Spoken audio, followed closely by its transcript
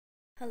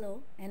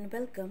Hello and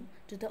welcome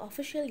to the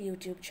official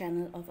YouTube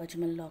channel of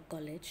Ajmal Law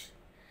College,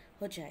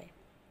 Hojai.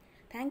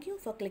 Thank you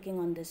for clicking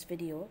on this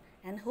video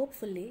and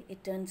hopefully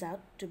it turns out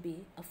to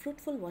be a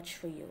fruitful watch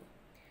for you.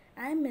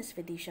 I am Ms.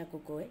 Vidisha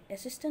Gogoi,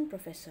 Assistant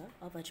Professor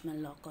of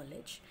Ajmal Law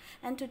College,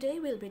 and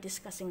today we'll be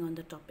discussing on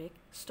the topic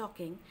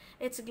stalking,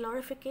 its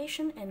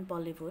glorification in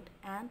Bollywood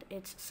and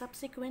its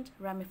subsequent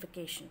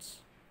ramifications.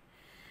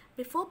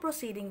 Before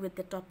proceeding with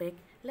the topic,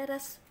 let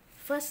us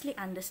firstly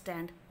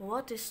understand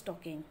what is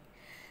stalking.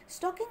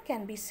 Stalking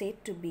can be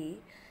said to be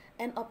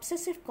an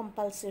obsessive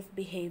compulsive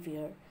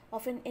behavior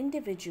of an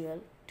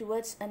individual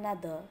towards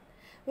another,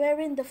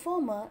 wherein the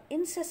former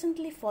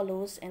incessantly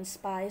follows and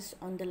spies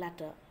on the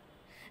latter.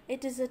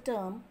 It is a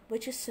term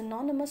which is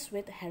synonymous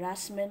with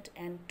harassment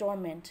and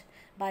torment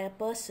by a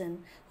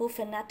person who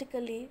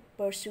fanatically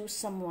pursues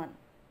someone.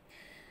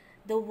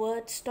 The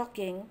word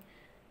stalking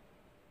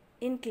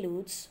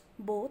includes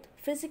both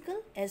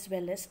physical as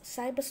well as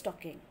cyber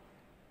stalking.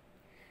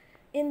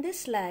 In this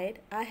slide,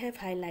 I have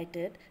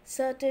highlighted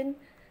certain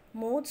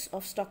modes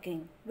of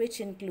stalking, which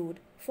include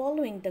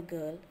following the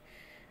girl,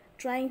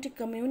 trying to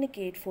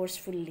communicate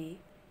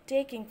forcefully,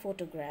 taking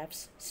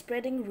photographs,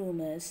 spreading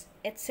rumors,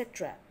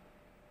 etc.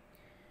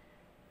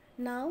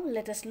 Now,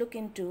 let us look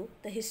into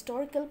the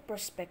historical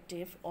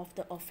perspective of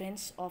the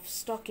offense of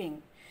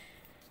stalking.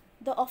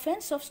 The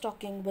offense of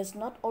stalking was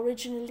not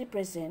originally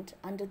present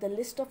under the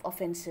list of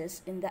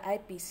offenses in the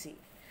IPC.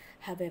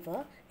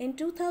 However, in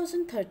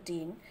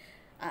 2013,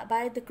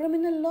 by the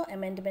Criminal Law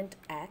Amendment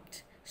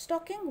Act,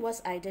 stalking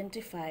was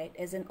identified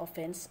as an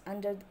offence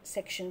under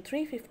Section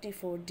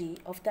 354D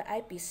of the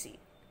IPC.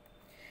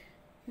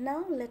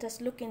 Now let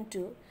us look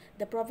into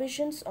the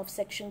provisions of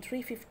Section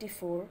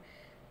 354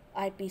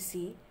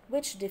 IPC,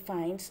 which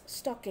defines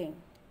stalking.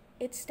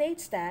 It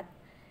states that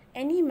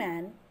any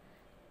man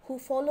who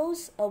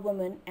follows a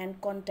woman and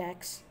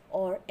contacts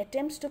or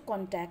attempts to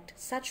contact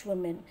such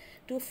women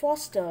to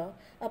foster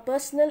a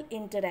personal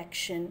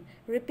interaction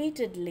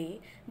repeatedly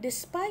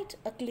despite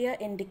a clear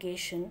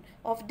indication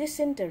of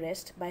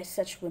disinterest by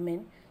such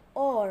women,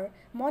 or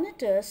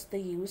monitors the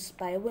use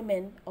by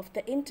women of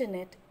the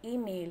internet,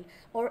 email,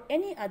 or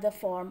any other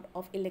form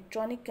of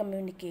electronic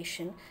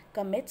communication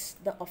commits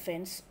the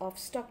offense of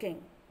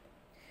stalking.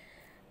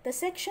 The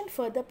section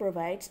further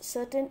provides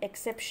certain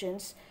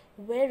exceptions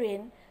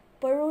wherein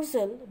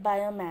perusal by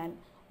a man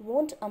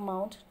won't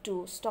amount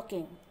to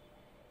stalking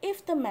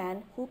if the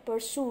man who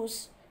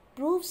pursues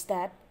proves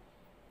that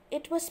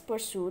it was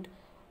pursued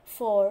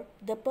for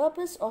the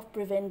purpose of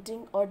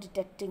preventing or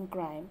detecting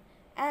crime,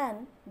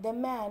 and the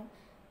man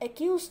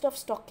accused of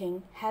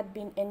stalking had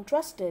been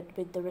entrusted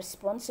with the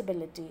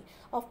responsibility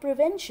of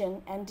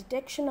prevention and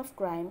detection of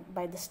crime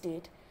by the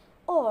state,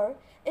 or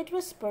it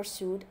was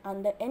pursued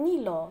under any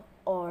law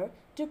or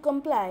to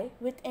comply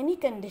with any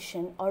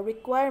condition or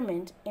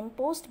requirement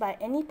imposed by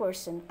any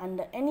person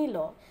under any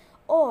law,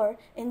 or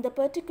in the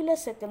particular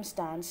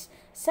circumstance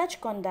such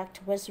conduct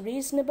was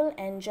reasonable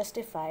and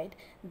justified,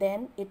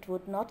 then it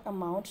would not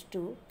amount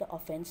to the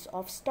offense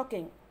of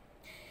stalking.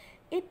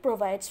 It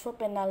provides for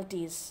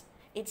penalties.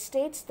 It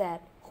states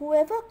that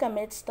whoever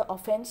commits the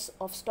offense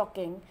of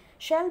stalking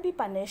shall be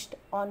punished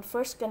on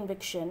first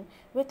conviction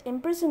with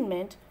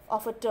imprisonment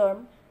of a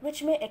term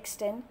which may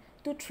extend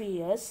to 3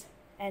 years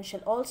and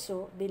shall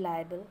also be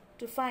liable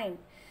to fine,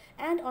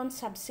 and on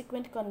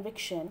subsequent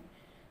conviction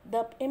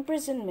the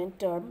imprisonment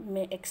term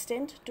may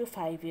extend to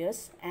 5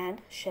 years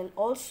and shall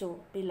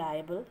also be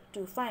liable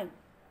to fine.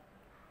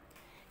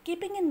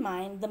 Keeping in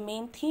mind the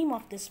main theme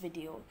of this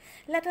video,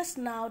 let us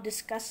now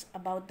discuss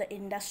about the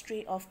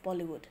industry of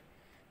Bollywood.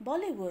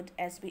 Bollywood,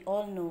 as we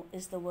all know,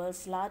 is the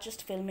world's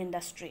largest film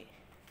industry.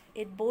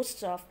 It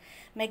boasts of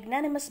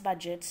magnanimous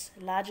budgets,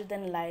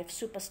 larger-than-life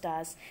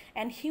superstars,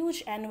 and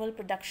huge annual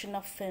production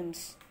of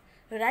films.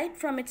 Right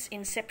from its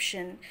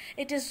inception,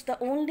 it is the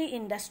only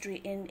industry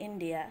in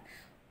India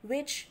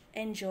which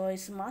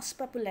enjoys mass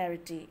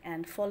popularity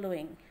and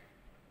following.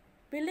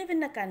 We live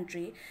in a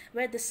country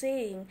where the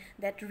saying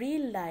that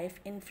real life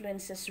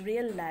influences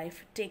real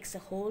life takes a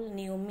whole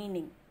new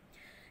meaning.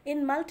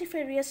 In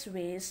multifarious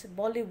ways,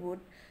 Bollywood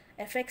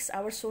affects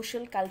our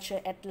social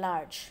culture at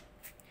large.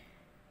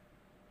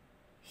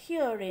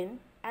 Herein,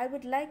 I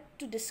would like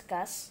to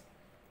discuss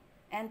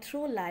and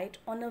throw light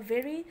on a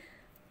very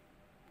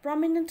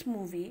prominent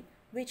movie,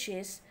 which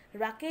is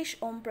Rakesh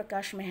Om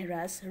Prakash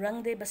Mehra's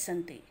Rang De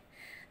Basanti.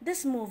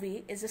 This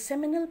movie is a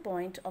seminal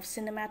point of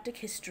cinematic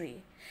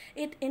history.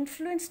 It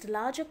influenced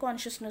larger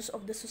consciousness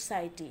of the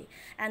society,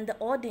 and the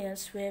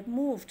audience were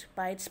moved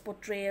by its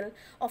portrayal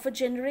of a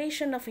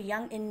generation of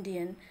young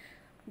Indian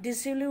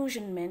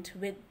disillusionment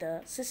with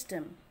the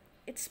system.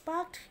 It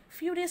sparked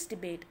furious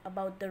debate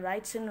about the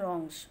rights and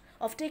wrongs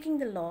of taking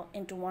the law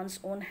into one's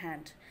own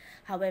hand.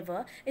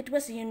 However, it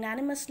was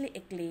unanimously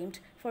acclaimed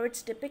for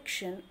its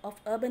depiction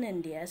of urban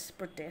India's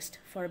protest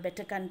for a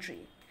better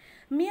country.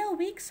 Mere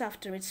weeks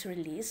after its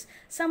release,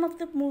 some of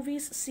the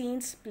movie's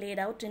scenes played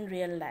out in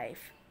real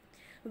life.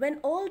 When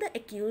all the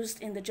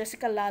accused in the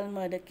Jessica Lal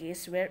murder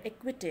case were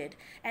acquitted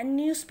and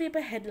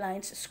newspaper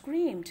headlines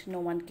screamed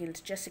no one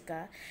killed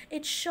Jessica,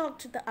 it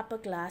shocked the upper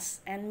class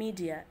and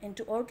media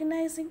into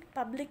organizing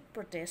public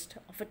protest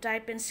of a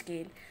type and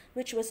scale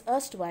which was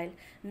erstwhile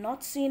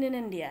not seen in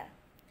India.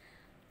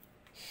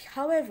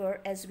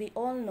 However, as we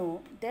all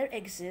know, there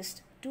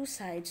exist two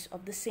sides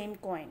of the same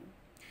coin.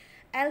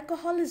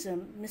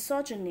 Alcoholism,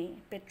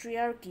 misogyny,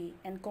 patriarchy,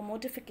 and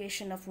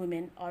commodification of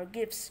women are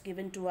gifts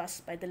given to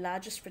us by the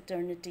largest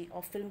fraternity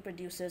of film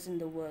producers in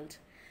the world.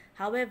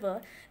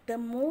 However, the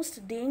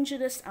most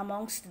dangerous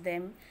amongst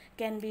them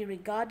can be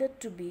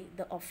regarded to be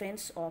the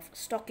offense of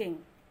stalking.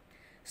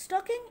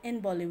 Stalking in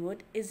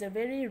Bollywood is a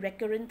very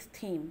recurrent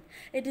theme.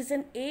 It is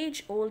an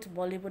age-old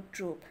Bollywood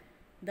trope.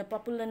 The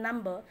popular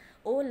number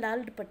 "O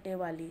Lal Dupatte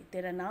Wali,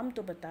 Tera Naam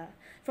To Bata"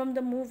 from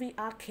the movie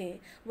Aakhe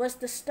was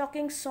the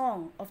stalking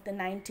song of the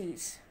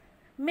 90s.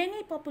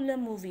 Many popular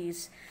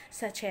movies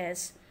such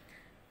as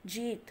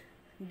Jeet,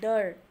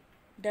 Dar,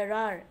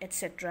 Darar,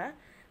 etc.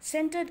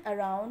 centered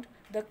around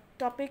the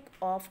topic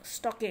of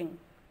stalking.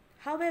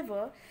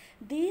 However,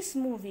 these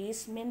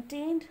movies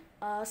maintained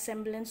a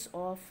semblance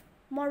of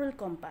moral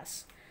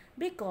compass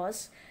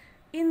because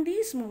in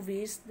these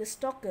movies, the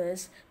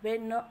stalkers were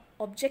not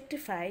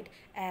objectified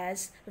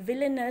as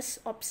villainous,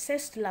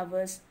 obsessed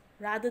lovers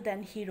rather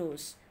than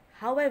heroes.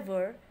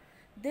 However,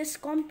 this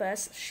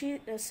compass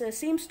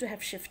seems to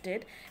have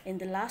shifted in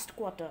the last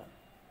quarter.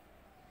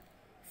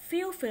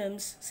 Few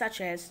films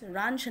such as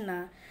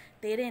Ranjana,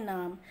 Tere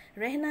Naam,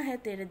 Rehna Hai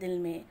Tere Dil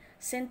Mein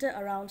center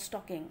around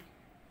stalking.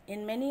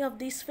 In many of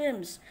these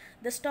films,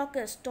 the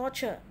stalkers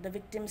torture the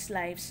victims'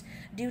 lives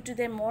due to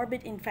their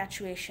morbid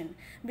infatuation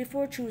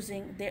before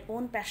choosing their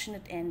own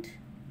passionate end.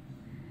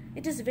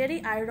 It is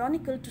very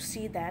ironical to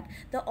see that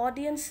the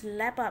audience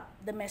lap up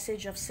the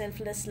message of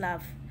selfless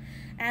love,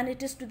 and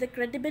it is to the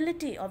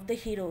credibility of the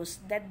heroes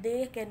that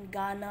they can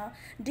garner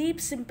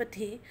deep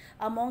sympathy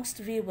amongst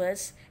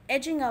viewers,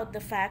 edging out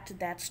the fact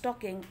that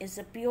stalking is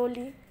a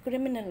purely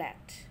criminal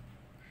act.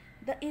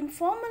 The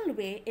informal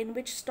way in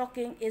which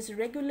stalking is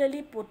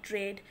regularly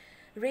portrayed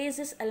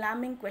raises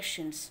alarming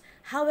questions.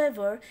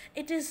 However,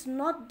 it is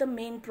not the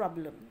main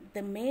problem.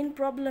 The main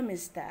problem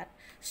is that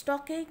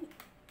stalking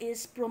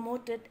is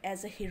promoted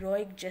as a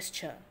heroic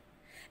gesture.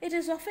 It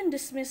is often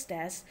dismissed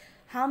as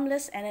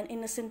harmless and an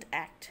innocent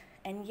act,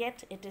 and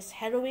yet it is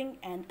harrowing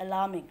and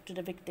alarming to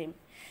the victim.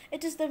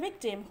 It is the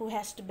victim who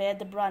has to bear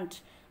the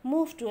brunt,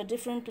 move to a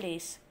different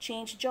place,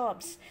 change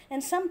jobs,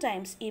 and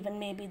sometimes even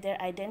maybe their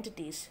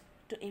identities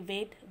to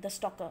evade the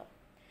stalker.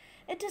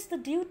 It is the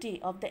duty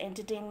of the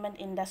entertainment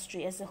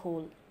industry as a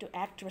whole to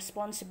act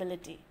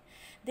responsibility.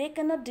 They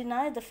cannot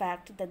deny the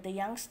fact that the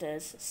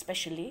youngsters,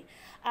 especially,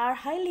 are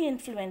highly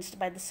influenced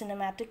by the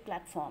cinematic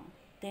platform.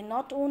 They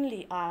not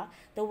only are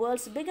the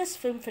world's biggest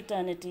film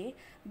fraternity,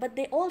 but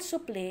they also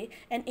play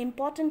an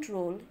important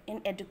role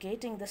in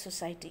educating the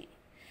society.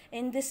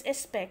 In this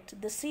aspect,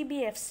 the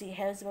CBFC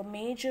has a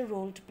major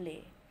role to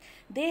play.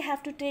 They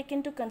have to take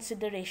into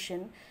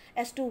consideration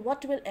as to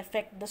what will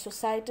affect the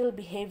societal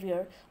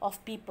behavior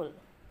of people.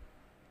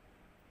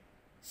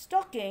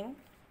 Stalking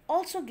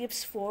also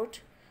gives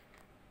forth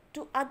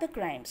to other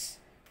crimes.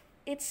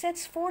 It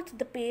sets forth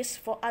the pace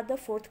for other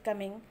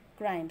forthcoming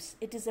crimes.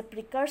 It is a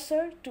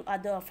precursor to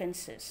other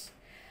offences.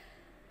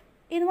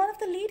 In one of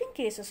the leading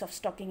cases of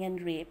stalking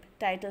and rape,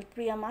 titled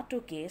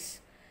Priyamatu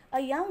case,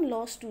 a young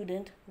law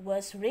student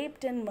was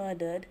raped and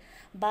murdered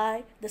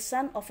by the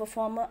son of a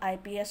former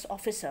IPS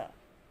officer.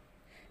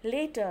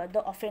 Later,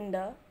 the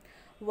offender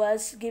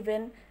was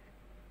given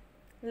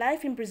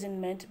life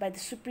imprisonment by the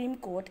Supreme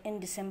Court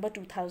in December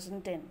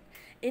 2010.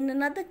 In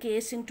another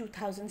case in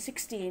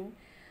 2016,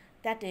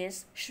 that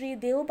is Shri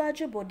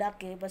Deobaju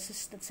Bodake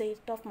versus the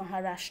state of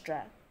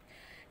Maharashtra,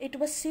 it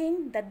was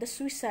seen that the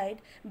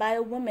suicide by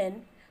a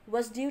woman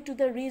was due to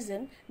the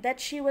reason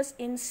that she was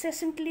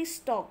incessantly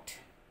stalked.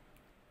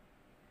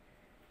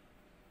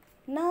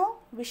 Now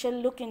we shall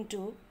look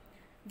into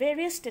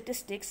various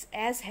statistics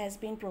as has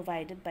been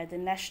provided by the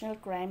National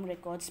Crime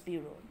Records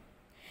Bureau.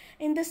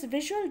 In this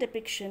visual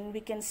depiction,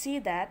 we can see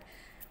that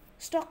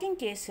stalking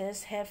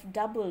cases have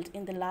doubled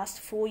in the last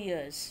 4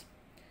 years.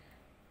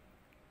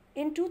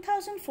 In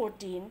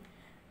 2014,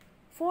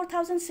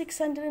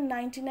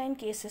 4,699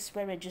 cases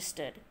were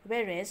registered,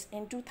 whereas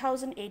in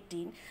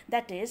 2018,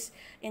 that is,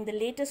 in the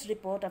latest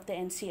report of the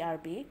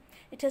NCRB,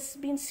 it has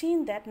been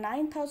seen that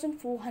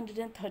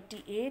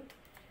 9,438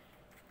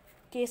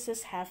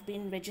 cases have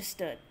been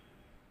registered.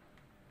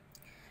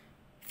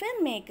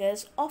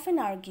 Filmmakers often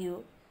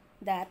argue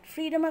that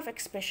freedom of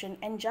expression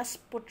and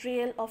just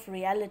portrayal of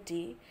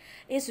reality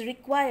is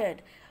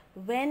required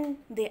when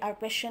they are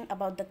questioned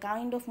about the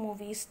kind of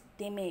movies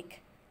they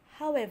make.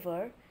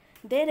 However,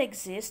 there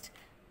exist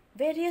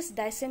various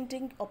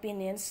dissenting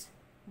opinions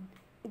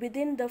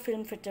within the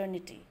film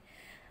fraternity.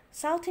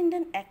 South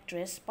Indian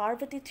actress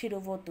Parvati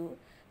Thiruvotu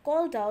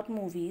called out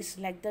movies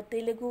like the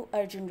Telugu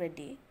Arjun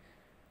Reddy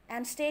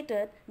and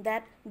stated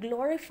that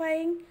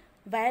glorifying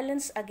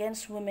violence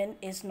against women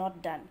is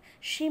not done.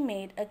 She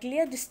made a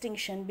clear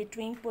distinction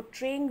between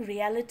portraying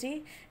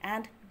reality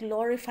and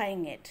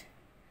glorifying it.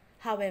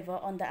 However,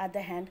 on the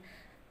other hand,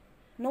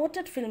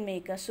 noted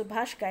filmmaker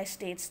Subhash Ghai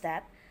states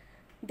that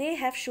they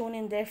have shown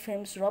in their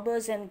films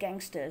robbers and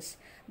gangsters,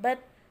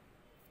 but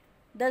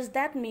does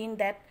that mean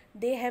that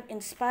they have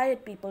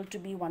inspired people to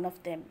be one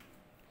of them?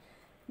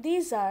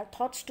 These are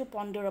thoughts to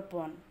ponder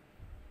upon.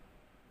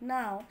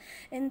 Now,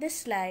 in this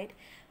slide,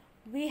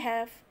 we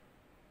have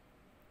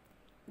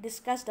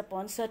discussed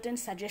upon certain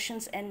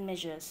suggestions and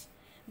measures.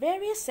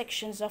 Various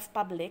sections of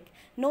public,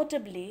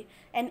 notably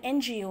an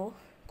NGO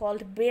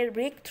called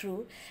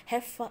Breakthrough,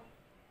 have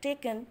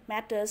taken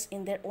matters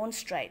in their own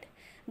stride.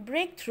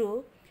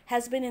 Breakthrough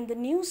has been in the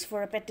news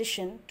for a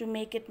petition to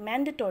make it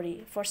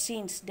mandatory for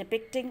scenes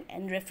depicting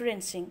and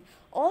referencing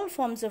all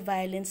forms of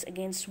violence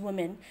against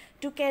women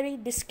to carry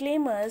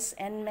disclaimers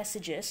and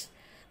messages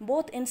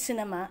both in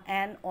cinema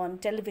and on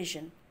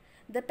television.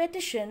 The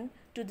petition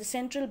to the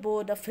Central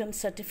Board of Film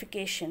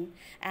Certification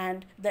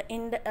and the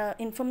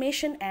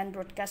Information and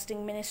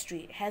Broadcasting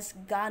Ministry has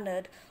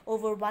garnered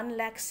over 1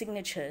 lakh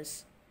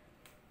signatures.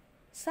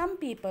 Some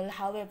people,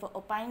 however,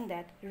 opine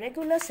that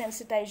regular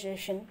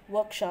sensitization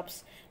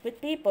workshops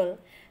with people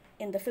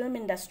in the film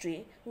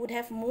industry would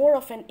have more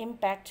of an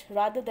impact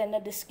rather than a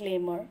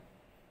disclaimer.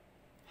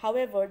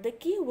 However, the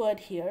key word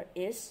here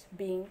is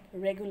being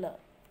regular.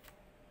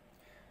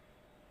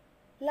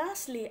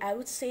 Lastly, I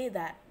would say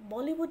that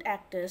Bollywood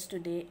actors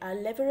today are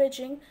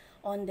leveraging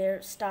on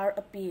their star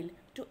appeal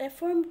to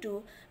affirm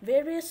to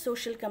various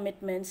social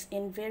commitments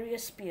in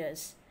various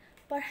spheres.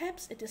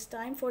 Perhaps it is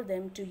time for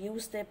them to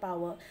use their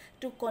power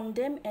to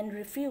condemn and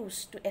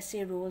refuse to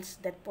essay roles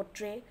that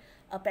portray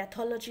a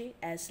pathology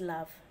as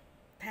love.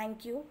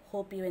 Thank you.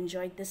 Hope you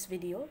enjoyed this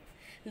video.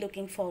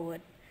 Looking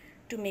forward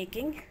to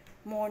making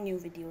more new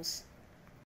videos.